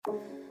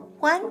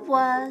When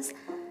was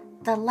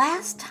the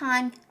last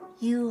time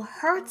you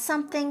heard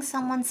something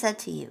someone said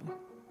to you?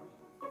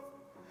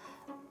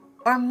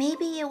 Or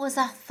maybe it was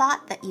a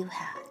thought that you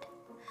had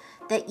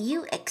that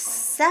you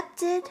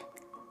accepted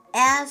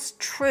as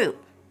true.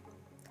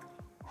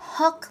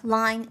 Hook,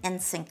 line,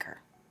 and sinker.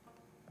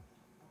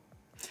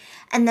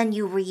 And then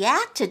you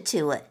reacted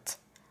to it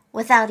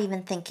without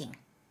even thinking,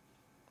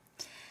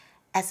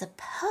 as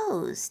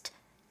opposed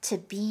to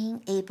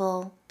being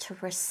able to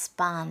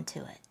respond to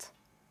it.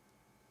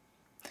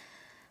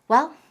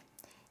 Well,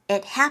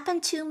 it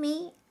happened to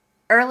me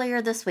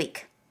earlier this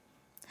week.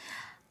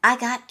 I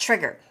got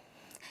triggered,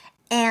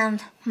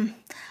 and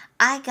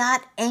I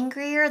got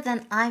angrier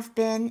than I've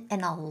been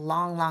in a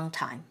long, long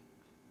time.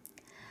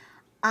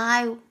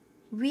 I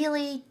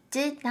really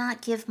did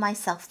not give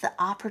myself the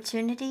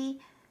opportunity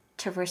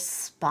to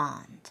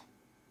respond.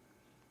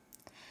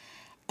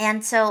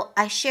 And so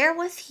I share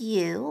with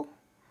you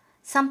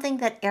something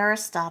that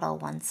Aristotle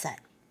once said.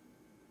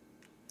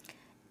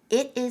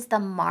 It is the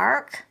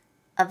mark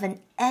of an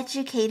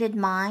educated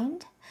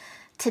mind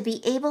to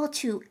be able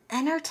to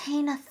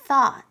entertain a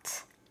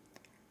thought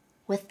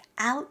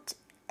without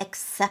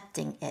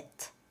accepting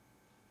it.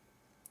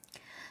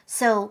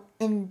 So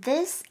in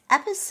this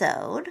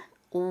episode,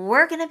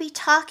 we're going to be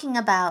talking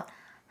about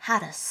how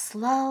to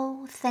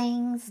slow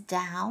things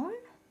down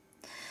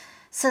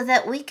so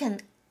that we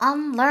can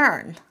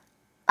unlearn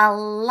a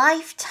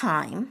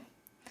lifetime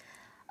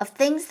of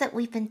things that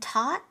we've been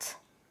taught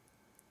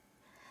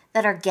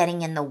that are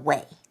getting in the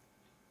way,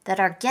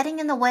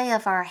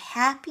 of our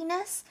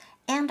happiness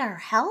and our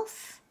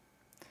health,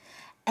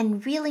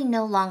 and really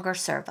no longer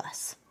serve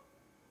us.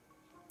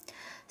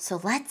 So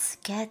let's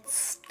get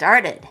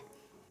started.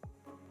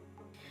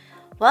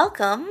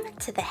 Welcome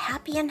to the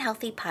Happy and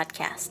Healthy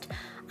Podcast.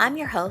 I'm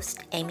your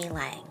host, Amy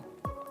Lang,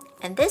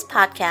 and this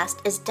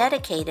podcast is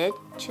dedicated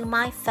to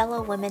my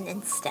fellow women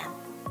in STEM.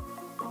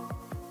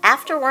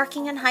 After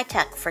working in high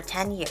tech for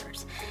 10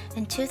 years,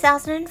 in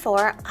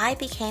 2004, I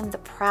became the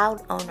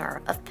proud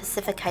owner of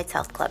Pacific Heights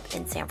Health Club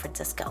in San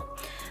Francisco,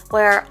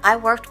 where I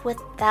worked with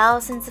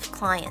thousands of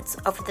clients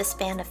over the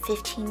span of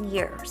 15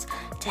 years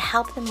to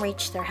help them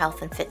reach their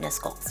health and fitness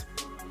goals.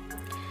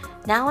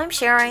 Now I'm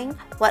sharing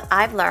what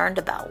I've learned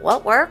about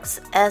what works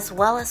as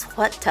well as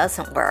what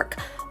doesn't work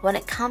when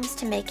it comes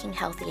to making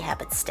healthy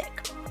habits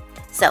stick.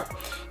 So,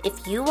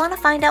 if you want to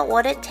find out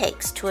what it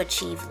takes to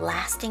achieve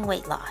lasting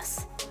weight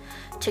loss,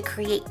 to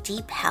create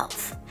deep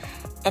health,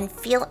 and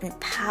feel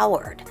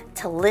empowered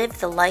to live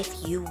the life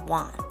you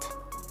want,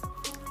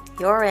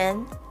 you're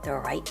in the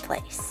right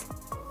place.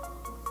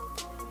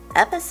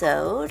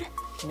 Episode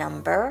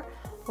number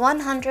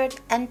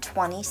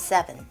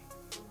 127.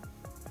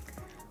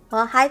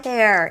 Well, hi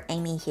there,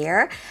 Amy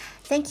here.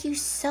 Thank you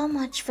so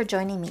much for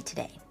joining me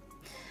today.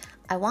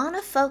 I want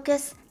to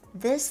focus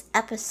this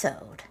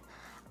episode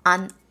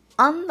on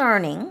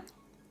unlearning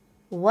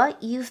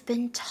what you've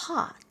been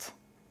taught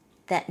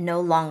that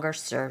no longer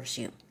serves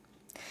you.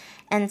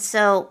 And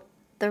so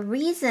the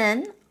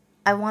reason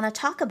I want to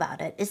talk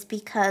about it is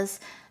because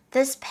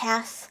this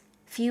past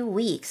few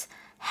weeks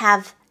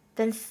have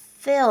been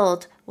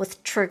filled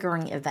with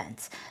triggering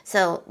events.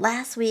 So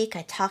last week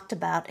I talked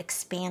about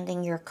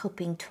expanding your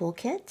coping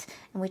toolkit,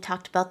 and we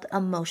talked about the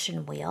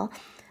emotion wheel.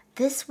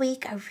 This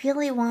week I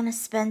really want to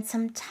spend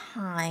some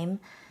time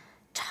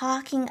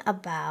talking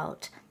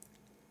about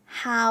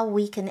how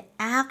we can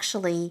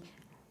actually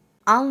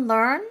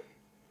unlearn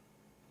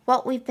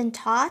what we've been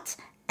taught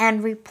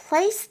and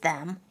replace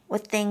them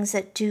with things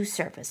that do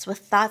serve us, with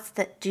thoughts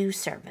that do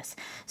serve us.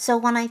 So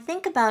when I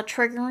think about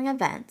triggering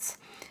events,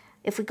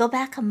 if we go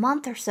back a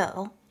month or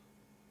so,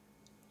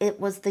 it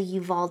was the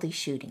Uvalde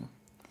shooting.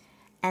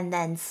 And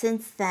then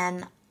since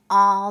then,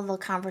 all the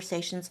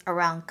conversations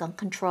around gun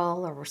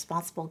control or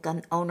responsible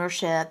gun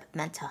ownership,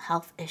 mental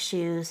health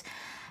issues.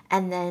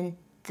 And then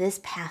this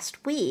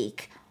past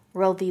week,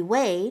 Roe v.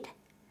 Wade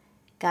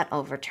got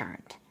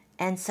overturned.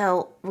 And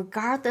so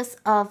regardless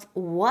of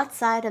what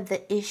side of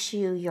the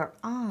issue you're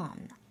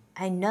on,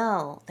 I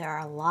know there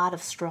are a lot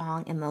of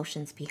strong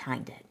emotions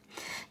behind it.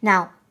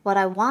 Now, what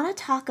I want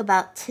to talk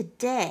about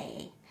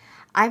today,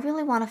 I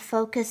really want to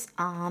focus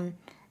on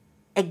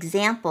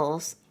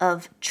examples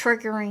of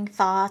triggering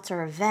thoughts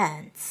or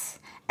events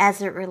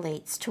as it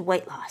relates to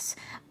weight loss.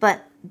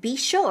 But be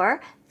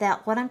sure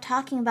that what I'm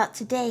talking about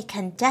today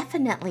can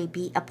definitely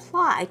be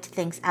applied to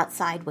things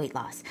outside weight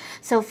loss.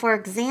 So for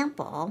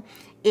example,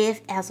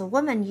 if as a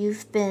woman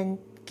you've been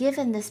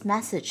given this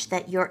message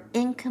that you're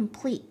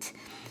incomplete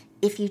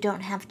if you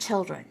don't have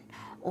children,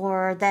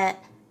 or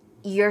that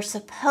you're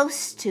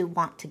supposed to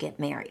want to get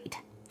married,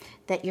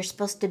 that you're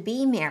supposed to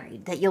be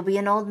married, that you'll be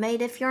an old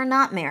maid if you're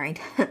not married,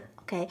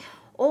 okay?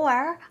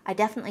 Or I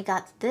definitely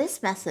got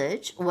this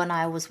message when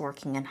I was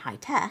working in high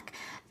tech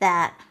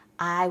that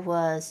I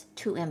was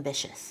too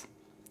ambitious.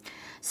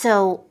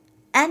 So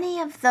any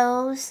of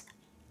those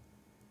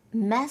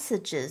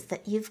messages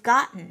that you've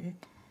gotten,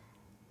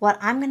 what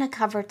I'm going to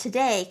cover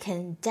today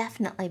can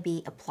definitely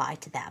be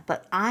applied to that.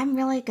 But I'm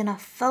really going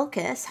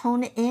to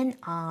hone in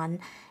on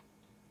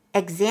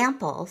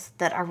examples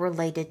that are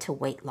related to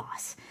weight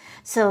loss.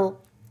 So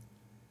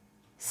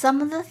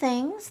some of the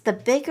things, the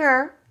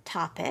bigger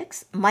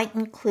topics, might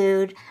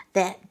include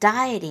that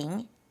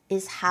dieting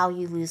is how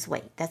you lose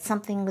weight. That's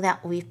something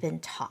that we've been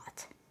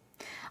taught.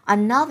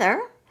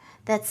 Another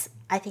that's,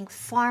 I think,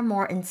 far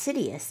more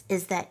insidious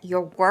is that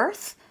your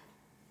worth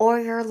or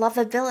your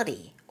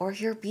lovability or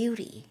your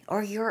beauty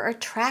or your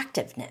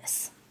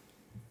attractiveness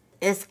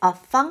is a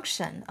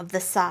function of the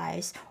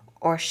size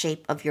or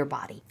shape of your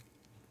body.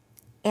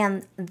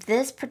 And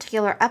this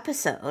particular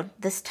episode,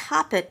 this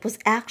topic was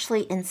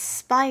actually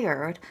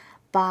inspired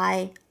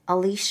by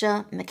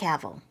Alicia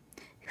McCavill,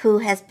 who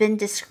has been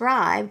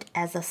described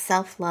as a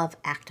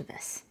self-love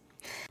activist.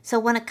 So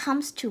when it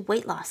comes to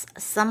weight loss,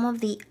 some of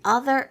the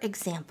other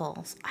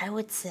examples, I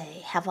would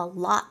say, have a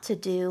lot to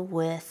do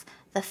with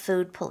the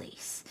food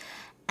police.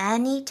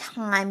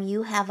 Anytime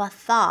you have a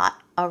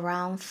thought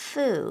around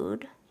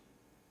food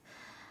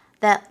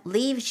that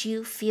leaves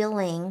you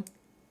feeling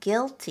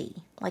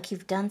guilty, like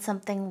you've done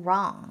something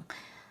wrong.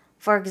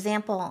 For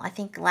example, I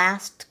think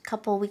last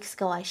couple weeks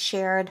ago I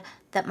shared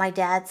that my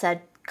dad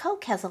said,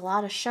 Coke has a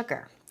lot of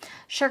sugar.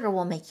 Sugar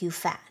will make you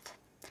fat.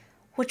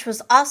 Which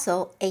was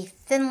also a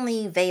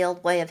thinly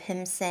veiled way of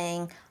him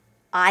saying,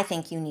 I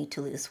think you need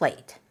to lose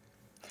weight.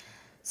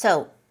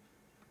 So,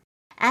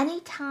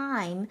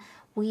 anytime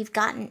we've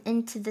gotten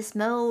into this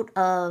mode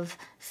of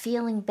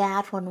feeling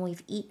bad when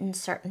we've eaten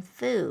certain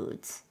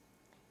foods,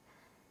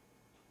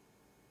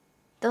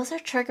 those are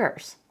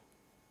triggers.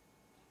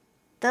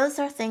 Those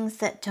are things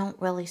that don't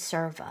really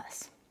serve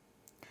us.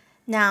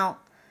 Now,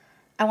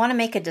 I want to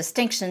make a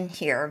distinction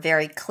here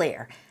very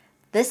clear.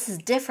 This is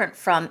different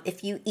from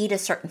if you eat a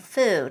certain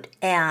food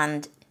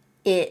and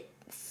it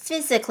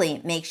physically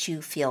makes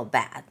you feel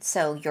bad.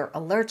 So you're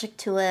allergic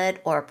to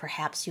it, or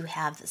perhaps you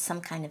have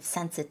some kind of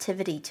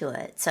sensitivity to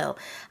it. So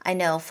I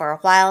know for a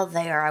while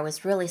there I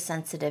was really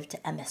sensitive to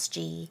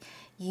MSG.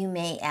 You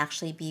may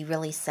actually be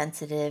really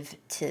sensitive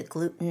to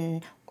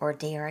gluten or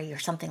dairy or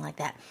something like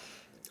that.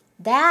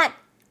 That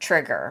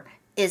trigger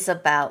is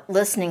about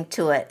listening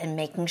to it and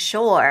making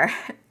sure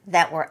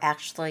that we're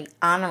actually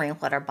honoring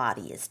what our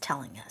body is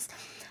telling us.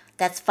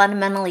 That's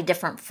fundamentally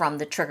different from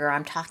the trigger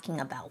I'm talking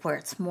about, where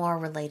it's more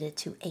related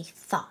to a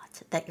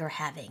thought that you're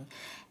having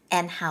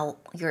and how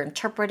you're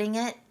interpreting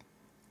it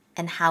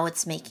and how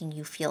it's making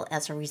you feel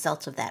as a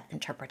result of that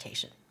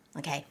interpretation.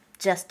 Okay,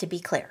 just to be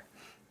clear.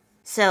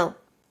 So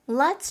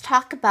let's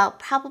talk about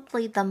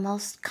probably the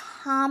most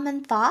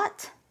common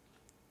thought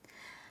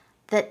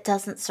that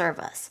doesn't serve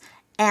us.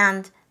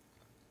 And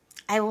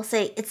I will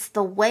say it's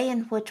the way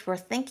in which we're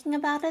thinking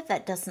about it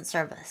that doesn't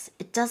serve us.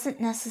 It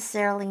doesn't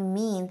necessarily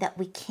mean that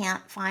we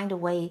can't find a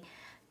way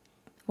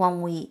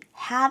when we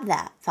have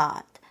that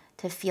thought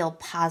to feel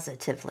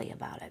positively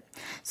about it.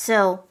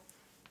 So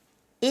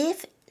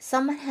if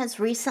someone has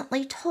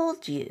recently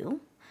told you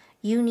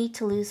you need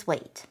to lose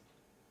weight,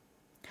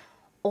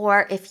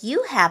 or if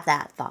you have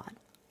that thought,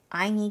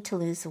 I need to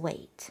lose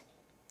weight,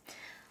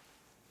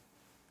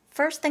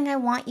 first thing I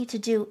want you to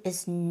do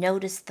is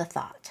notice the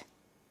thought.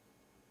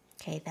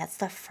 Okay, that's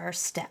the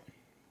first step.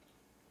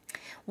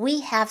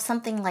 We have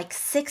something like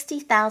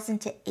 60,000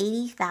 to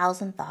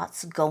 80,000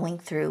 thoughts going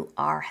through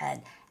our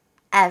head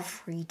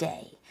every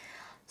day.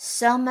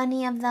 So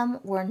many of them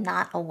we're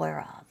not aware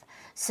of.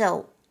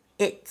 So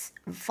it's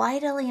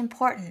vitally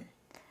important,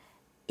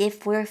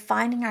 if we're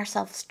finding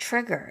ourselves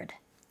triggered,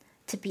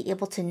 to be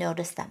able to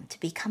notice them, to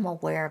become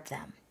aware of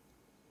them.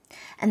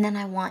 And then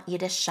I want you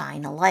to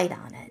shine a light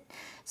on it.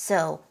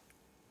 So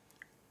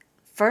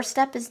first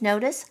step is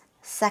notice.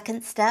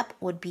 Second step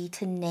would be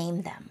to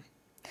name them.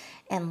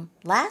 And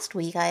last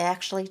week I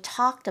actually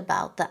talked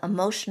about the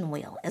emotion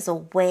wheel as a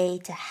way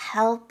to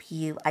help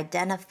you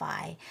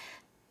identify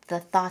the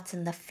thoughts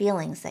and the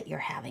feelings that you're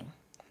having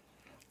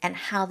and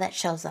how that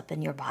shows up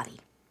in your body.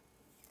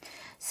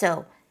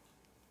 So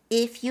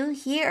if you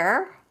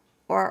hear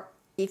or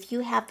if you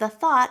have the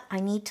thought, I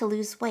need to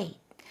lose weight,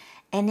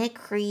 and it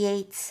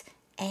creates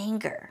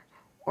anger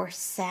or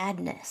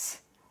sadness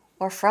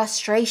or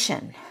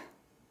frustration,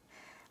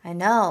 I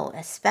know,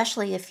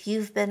 especially if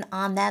you've been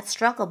on that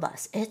struggle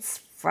bus, it's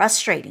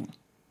frustrating.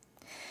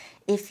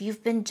 If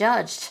you've been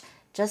judged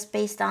just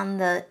based on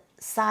the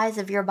size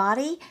of your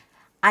body,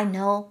 I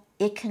know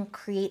it can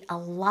create a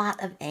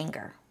lot of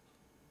anger.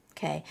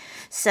 Okay,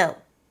 so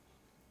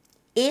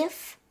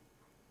if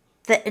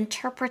the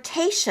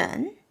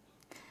interpretation,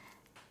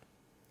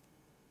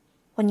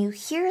 when you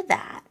hear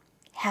that,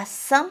 has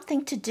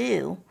something to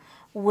do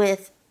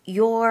with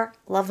your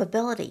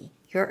lovability,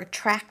 your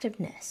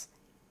attractiveness,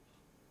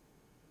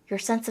 your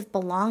sense of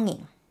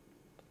belonging,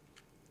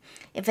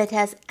 if it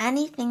has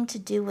anything to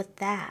do with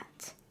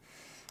that,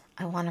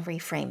 I want to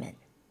reframe it.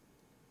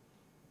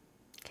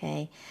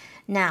 Okay?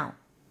 Now,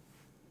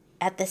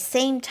 at the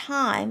same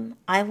time,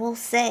 I will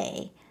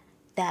say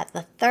that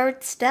the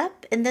third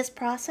step in this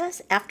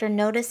process, after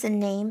notice and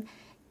name,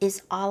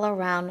 is all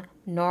around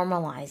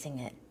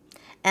normalizing it.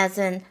 As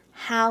in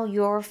how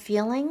you're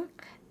feeling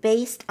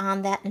based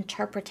on that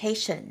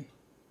interpretation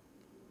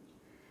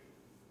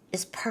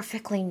is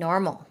perfectly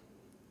normal.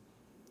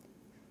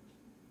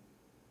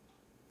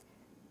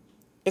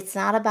 It's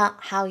not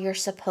about how you're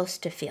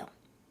supposed to feel.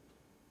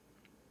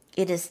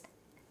 It is,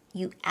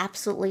 you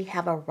absolutely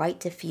have a right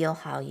to feel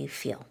how you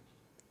feel.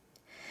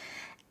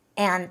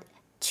 And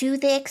to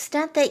the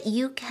extent that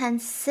you can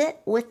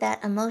sit with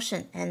that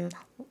emotion and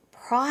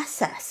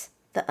process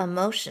the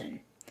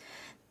emotion,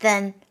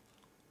 then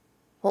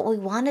what we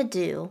want to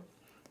do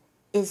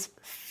is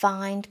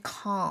find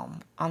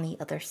calm on the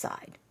other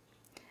side,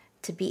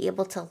 to be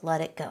able to let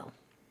it go.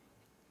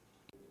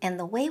 And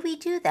the way we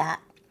do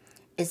that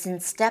is in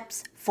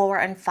steps 4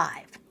 and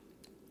 5.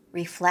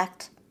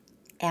 Reflect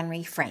and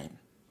reframe.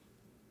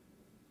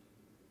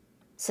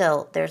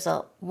 So there's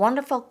a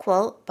wonderful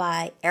quote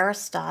by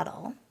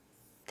Aristotle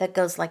that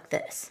goes like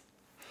this: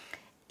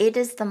 "It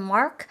is the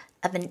mark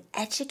of an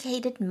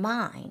educated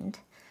mind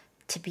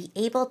to be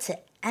able to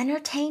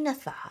entertain a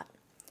thought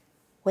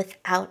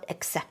without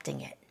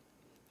accepting it."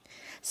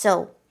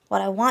 So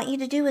what I want you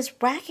to do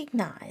is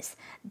recognize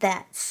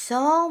that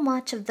so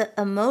much of the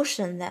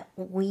emotion that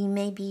we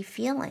may be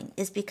feeling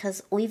is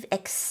because we've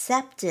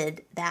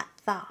accepted that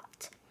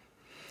thought.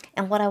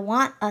 And what I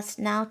want us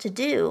now to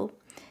do,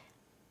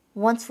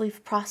 once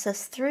we've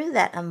processed through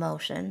that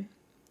emotion,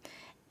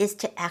 is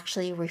to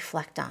actually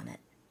reflect on it,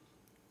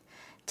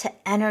 to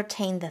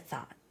entertain the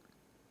thought.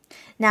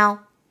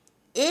 Now,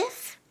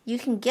 if you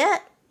can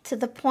get to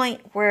the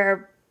point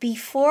where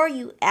before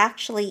you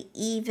actually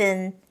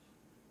even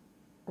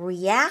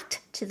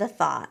react to the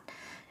thought,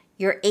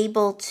 you're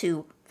able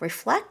to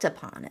reflect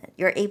upon it,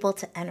 you're able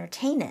to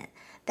entertain it,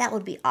 that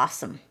would be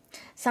awesome.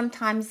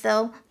 Sometimes,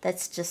 though,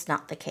 that's just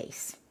not the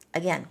case.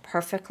 Again,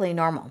 perfectly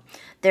normal.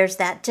 There's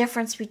that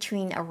difference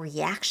between a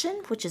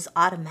reaction, which is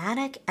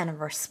automatic, and a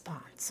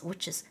response,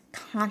 which is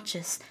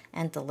conscious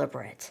and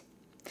deliberate.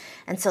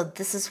 And so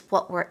this is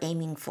what we're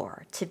aiming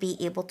for, to be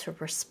able to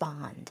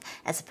respond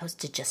as opposed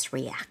to just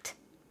react,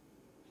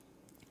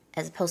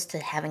 as opposed to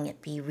having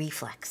it be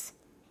reflex,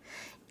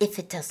 if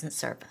it doesn't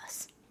serve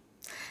us.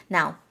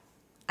 Now,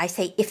 I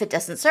say if it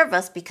doesn't serve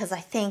us because I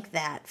think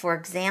that, for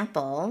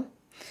example,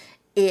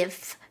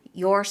 if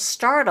you're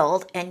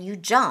startled and you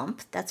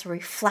jump, that's a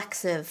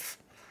reflexive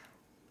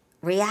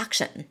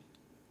reaction.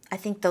 I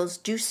think those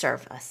do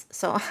serve us.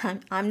 So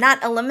I'm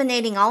not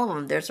eliminating all of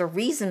them. There's a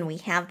reason we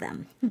have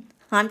them.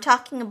 I'm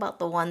talking about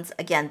the ones,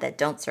 again, that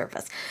don't serve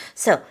us.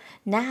 So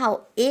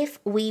now if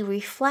we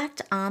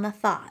reflect on a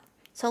thought,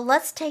 so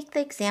let's take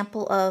the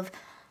example of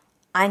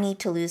I need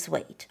to lose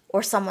weight,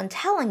 or someone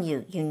telling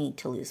you you need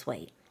to lose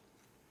weight.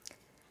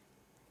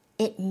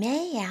 It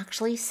may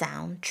actually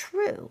sound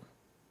true.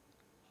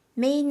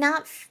 May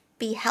not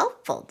be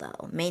helpful,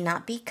 though, may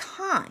not be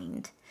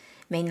kind,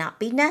 may not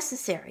be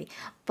necessary,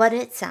 but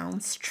it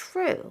sounds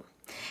true.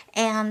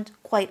 And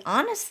quite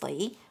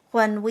honestly,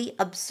 when we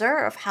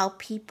observe how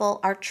people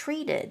are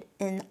treated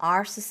in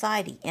our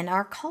society, in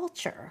our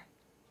culture,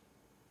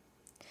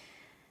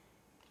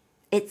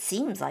 it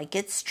seems like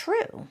it's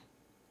true.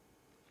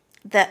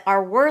 That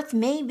our worth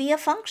may be a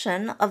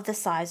function of the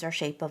size or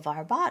shape of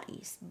our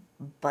bodies,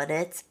 but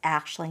it's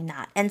actually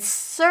not. And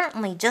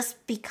certainly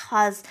just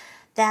because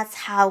that's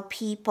how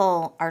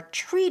people are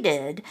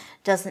treated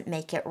doesn't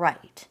make it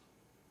right.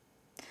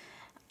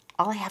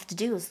 All I have to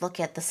do is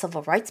look at the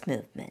civil rights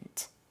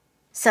movement.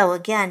 So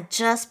again,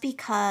 just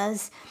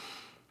because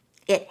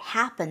it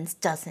happens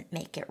doesn't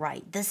make it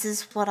right. This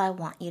is what I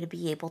want you to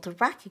be able to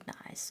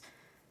recognize.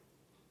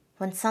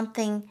 When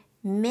something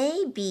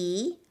may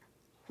be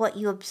what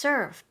you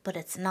observe, but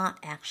it's not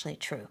actually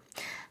true.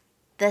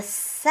 The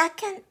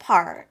second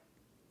part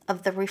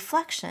of the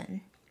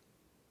reflection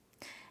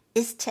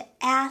is to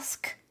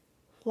ask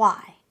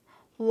why.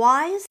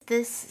 Why is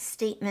this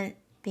statement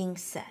being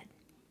said?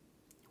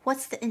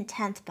 What's the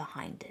intent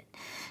behind it?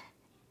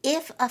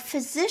 If a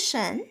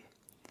physician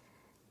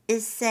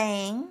is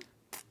saying,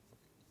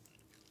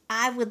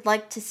 I would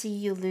like to see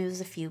you lose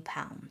a few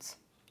pounds,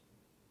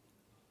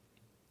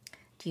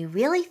 do you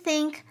really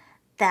think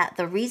that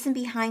the reason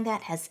behind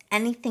that has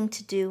anything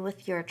to do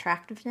with your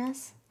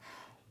attractiveness?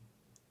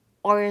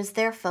 Or is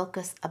their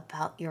focus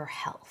about your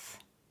health?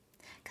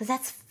 Because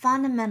that's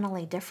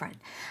fundamentally different.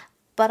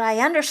 But I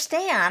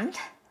understand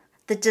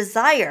the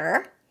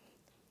desire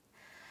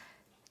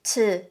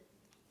to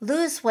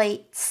lose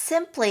weight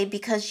simply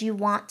because you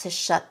want to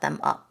shut them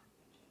up.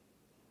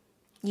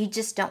 You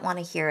just don't want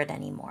to hear it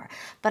anymore.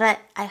 But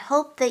I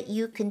hope that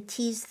you can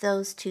tease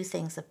those two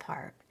things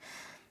apart.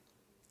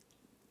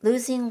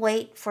 Losing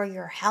weight for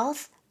your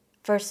health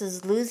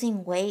versus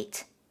losing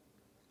weight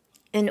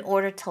in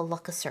order to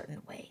look a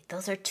certain way.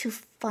 Those are two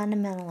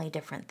fundamentally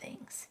different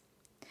things.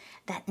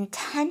 That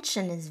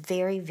intention is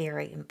very,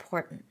 very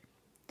important.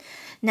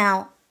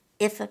 Now,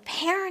 if a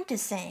parent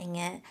is saying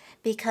it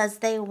because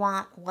they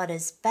want what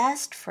is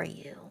best for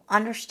you,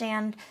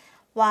 understand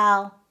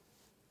while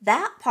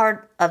that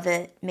part of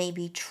it may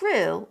be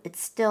true, it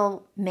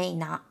still may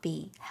not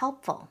be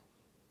helpful.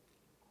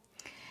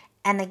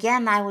 And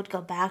again, I would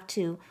go back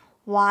to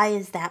why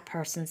is that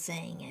person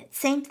saying it?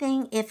 Same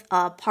thing if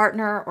a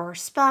partner or a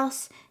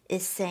spouse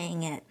is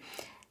saying it.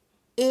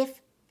 If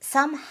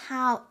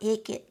somehow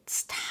it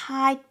gets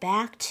tied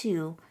back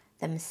to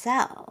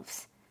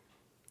themselves,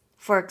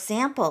 For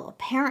example, a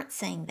parent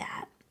saying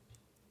that,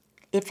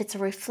 if it's a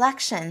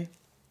reflection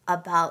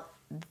about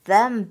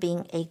them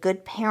being a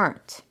good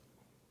parent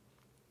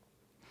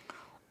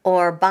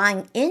or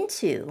buying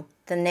into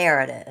the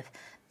narrative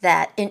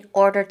that in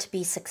order to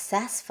be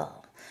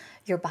successful,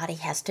 your body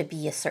has to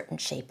be a certain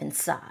shape and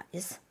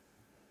size,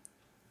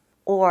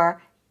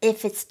 or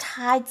if it's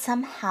tied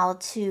somehow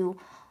to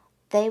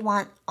they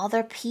want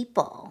other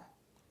people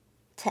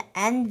to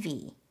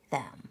envy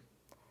them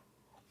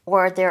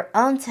or their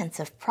own sense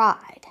of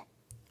pride,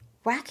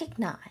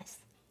 recognize,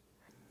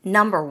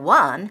 number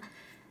one,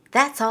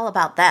 that's all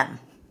about them,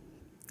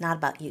 not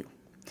about you.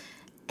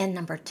 And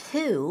number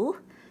two,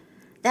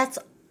 that's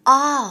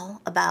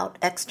all about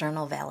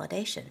external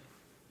validation.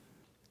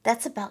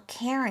 That's about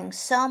caring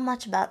so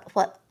much about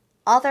what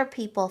other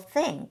people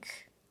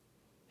think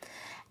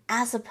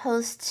as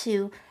opposed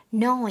to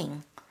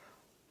knowing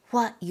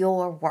what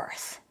you're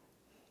worth.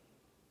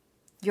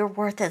 Your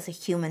worth as a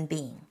human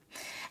being.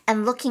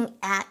 And looking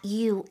at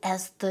you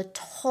as the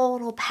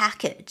total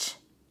package.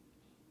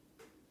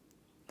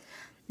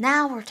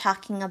 Now we're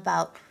talking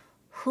about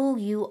who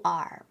you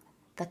are,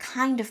 the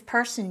kind of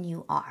person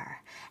you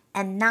are,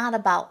 and not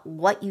about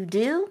what you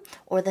do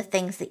or the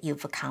things that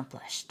you've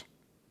accomplished.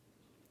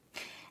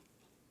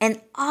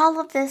 And all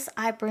of this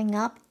I bring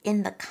up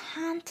in the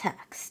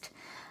context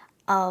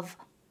of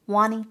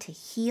wanting to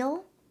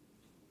heal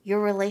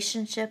your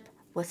relationship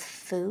with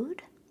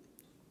food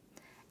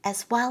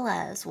as well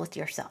as with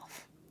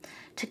yourself,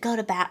 to go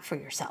to bat for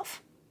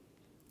yourself.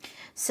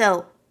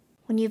 So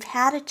when you've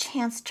had a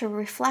chance to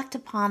reflect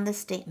upon this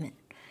statement,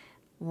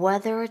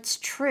 whether it's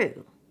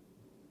true,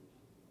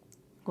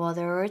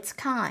 whether it's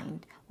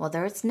kind,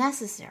 whether it's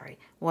necessary,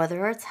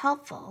 whether it's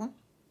helpful,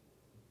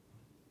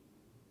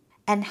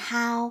 and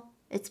how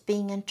it's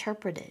being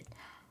interpreted.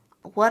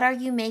 What are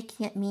you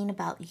making it mean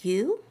about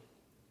you?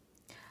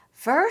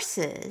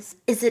 Versus,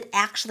 is it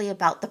actually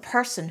about the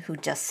person who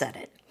just said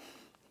it?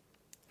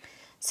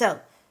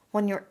 So,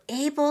 when you're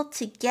able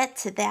to get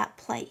to that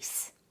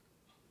place,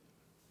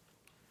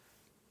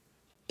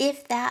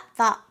 if that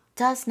thought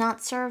does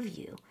not serve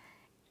you,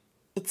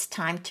 it's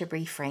time to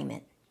reframe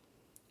it.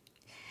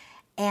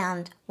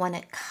 And when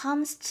it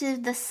comes to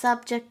the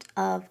subject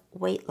of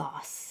weight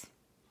loss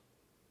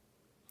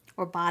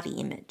or body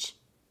image,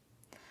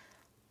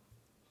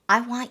 I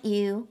want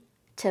you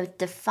to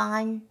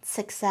define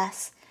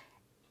success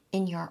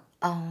in your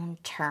own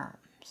terms.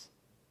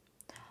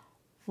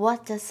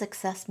 What does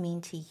success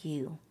mean to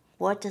you?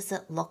 What does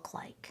it look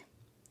like?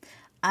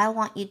 I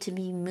want you to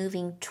be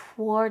moving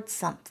towards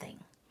something,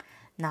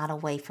 not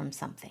away from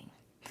something.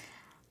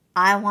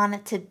 I want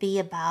it to be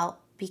about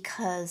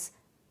because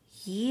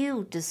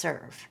you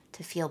deserve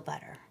to feel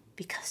better,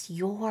 because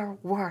you're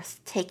worth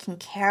taking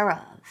care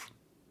of.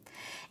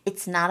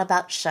 It's not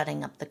about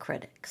shutting up the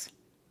critics.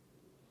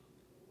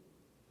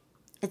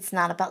 It's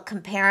not about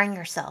comparing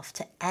yourself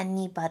to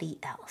anybody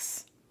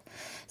else.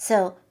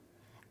 So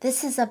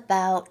this is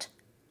about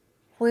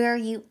where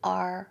you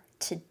are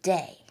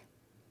today,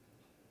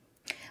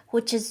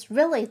 which is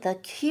really the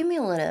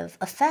cumulative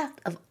effect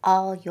of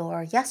all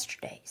your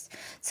yesterdays.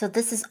 So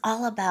this is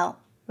all about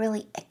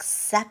really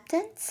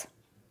acceptance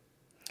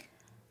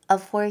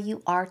of where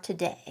you are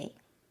today.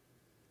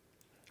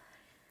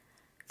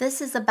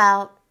 This is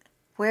about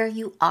where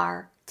you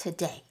are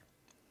today,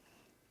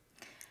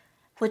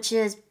 which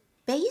is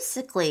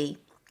basically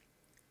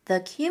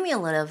the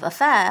cumulative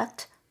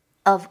effect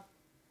of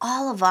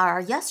all of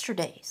our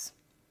yesterdays.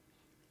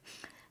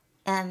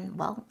 And,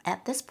 well,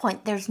 at this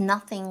point, there's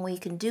nothing we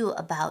can do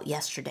about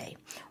yesterday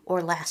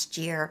or last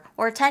year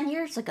or 10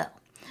 years ago.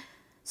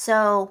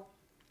 So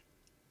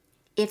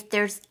if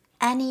there's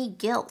any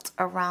guilt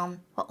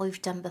around what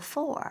we've done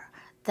before,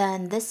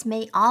 then this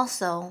may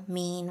also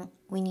mean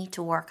we need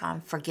to work on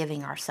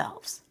forgiving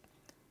ourselves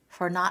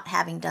for not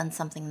having done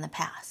something in the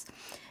past.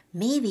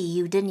 Maybe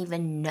you didn't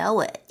even know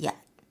it yet.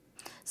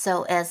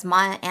 So as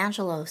Maya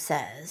Angelou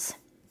says,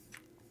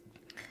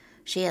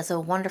 she has a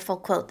wonderful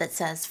quote that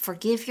says,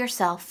 "Forgive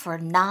yourself for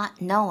not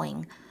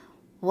knowing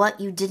what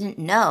you didn't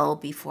know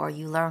before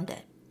you learned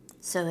it."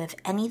 So if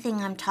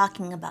anything I'm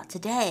talking about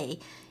today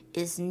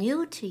is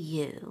new to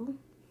you,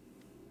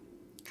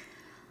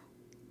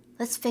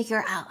 let's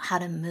figure out how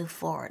to move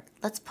forward.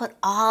 Let's put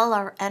all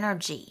our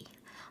energy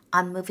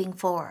on moving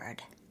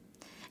forward.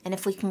 And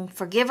if we can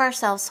forgive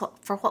ourselves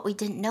for what we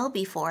didn't know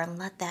before and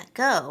let that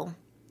go,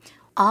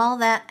 all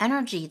that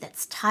energy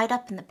that's tied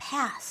up in the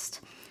past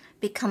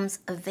becomes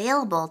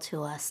available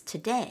to us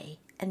today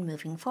and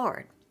moving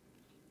forward.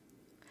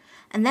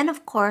 And then,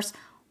 of course,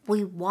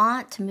 we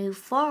want to move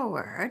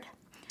forward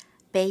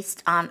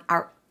based on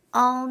our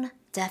own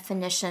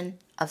definition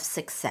of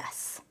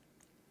success.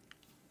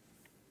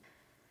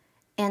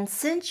 And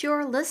since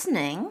you're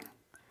listening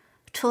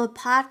to a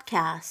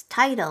podcast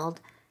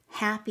titled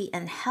Happy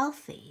and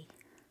Healthy,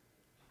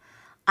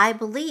 I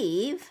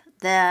believe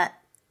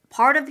that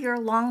part of your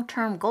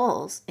long-term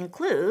goals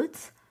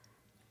includes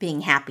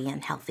being happy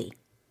and healthy.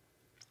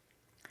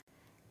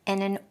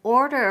 And in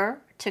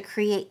order to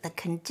create the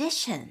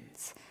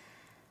conditions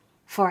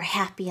for a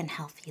happy and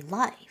healthy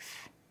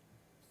life,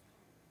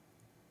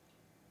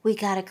 we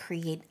got to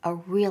create a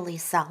really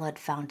solid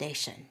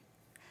foundation.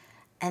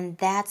 And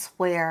that's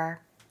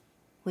where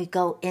we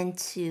go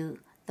into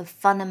the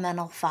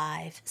fundamental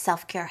 5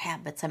 self-care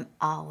habits I'm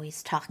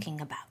always talking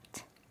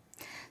about.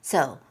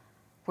 So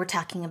we're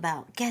talking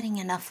about getting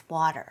enough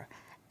water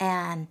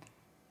and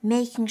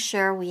making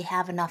sure we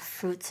have enough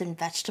fruits and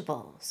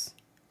vegetables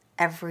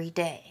every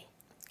day,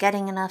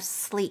 getting enough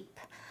sleep,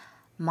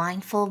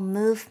 mindful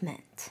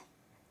movement,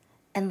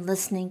 and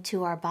listening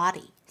to our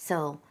body.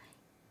 So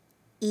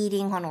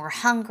eating when we're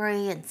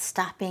hungry and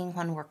stopping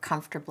when we're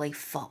comfortably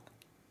full.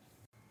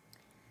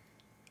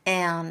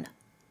 And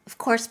of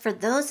course, for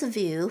those of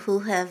you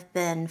who have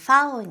been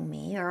following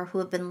me or who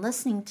have been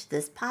listening to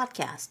this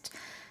podcast,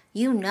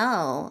 you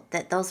know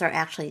that those are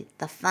actually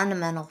the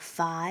fundamental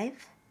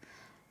 5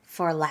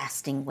 for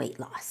lasting weight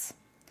loss.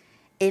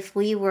 If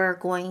we were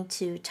going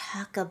to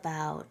talk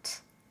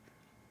about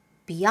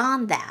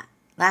beyond that,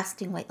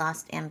 lasting weight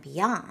loss and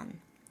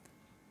beyond,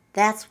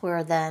 that's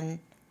where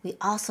then we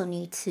also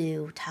need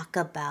to talk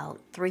about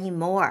 3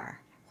 more,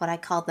 what I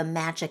call the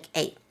magic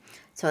 8.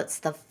 So it's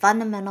the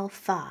fundamental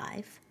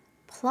 5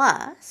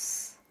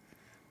 plus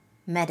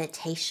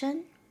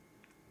meditation,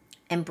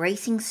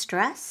 embracing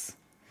stress,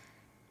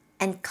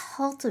 and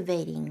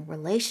cultivating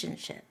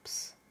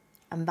relationships.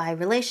 And by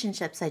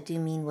relationships, I do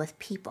mean with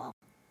people.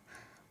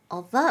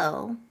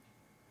 Although,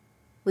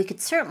 we could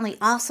certainly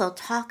also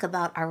talk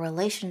about our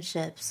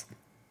relationships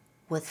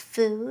with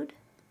food,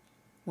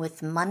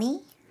 with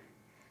money,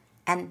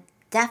 and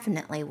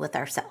definitely with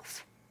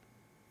ourselves.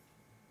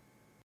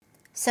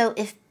 So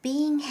if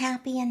being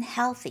happy and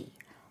healthy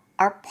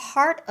are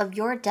part of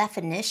your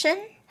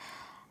definition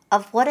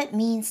of what it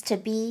means to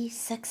be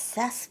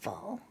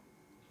successful,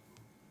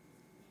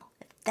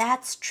 if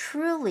that's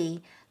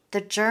truly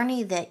the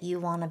journey that you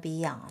want to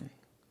be on,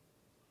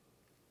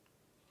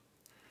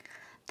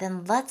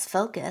 then let's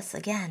focus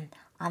again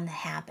on the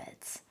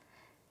habits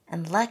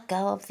and let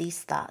go of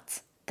these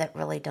thoughts that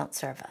really don't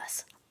serve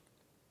us.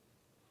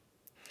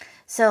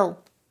 So,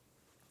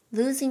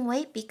 losing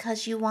weight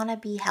because you want to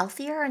be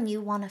healthier and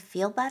you want to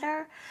feel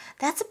better,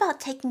 that's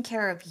about taking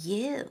care of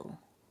you.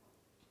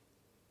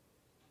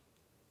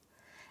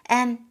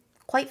 And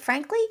quite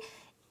frankly,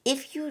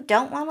 if you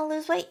don't want to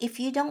lose weight,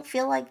 if you don't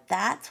feel like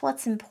that's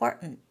what's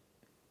important,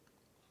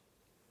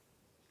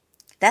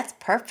 that's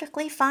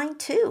perfectly fine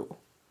too.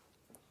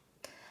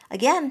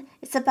 Again,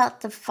 it's about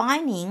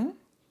defining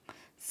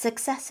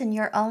success in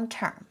your own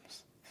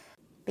terms,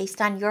 based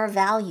on your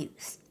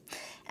values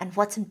and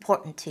what's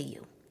important to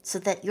you, so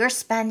that you're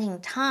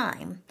spending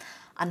time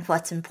on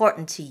what's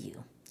important to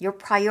you. Your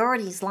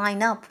priorities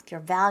line up with your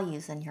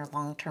values and your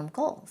long-term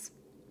goals,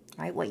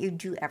 right? What you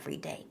do every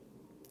day.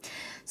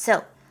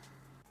 So,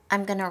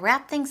 I'm going to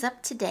wrap things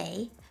up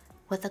today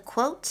with a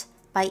quote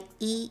by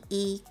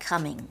E.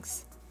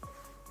 Cummings.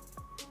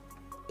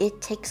 It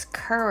takes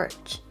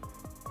courage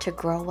to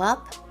grow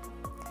up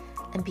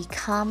and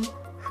become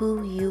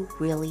who you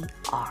really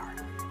are.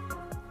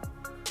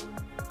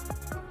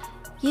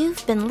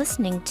 You've been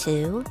listening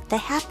to the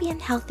Happy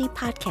and Healthy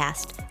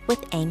Podcast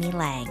with Amy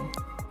Lang.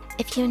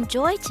 If you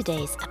enjoyed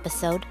today's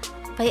episode,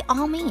 by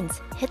all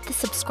means, hit the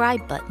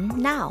subscribe button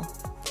now.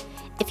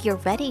 If you're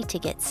ready to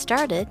get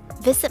started,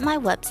 visit my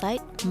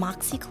website,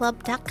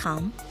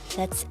 moxieclub.com.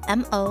 That's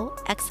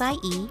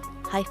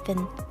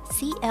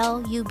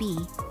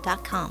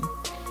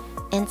moxie-club.com.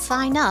 And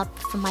sign up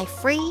for my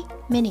free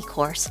mini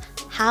course,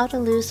 How to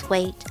Lose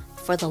Weight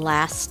for the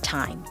Last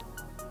Time.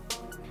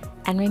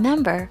 And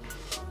remember,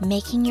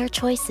 making your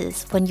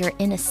choices when you're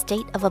in a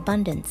state of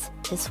abundance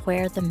is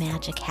where the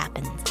magic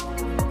happens.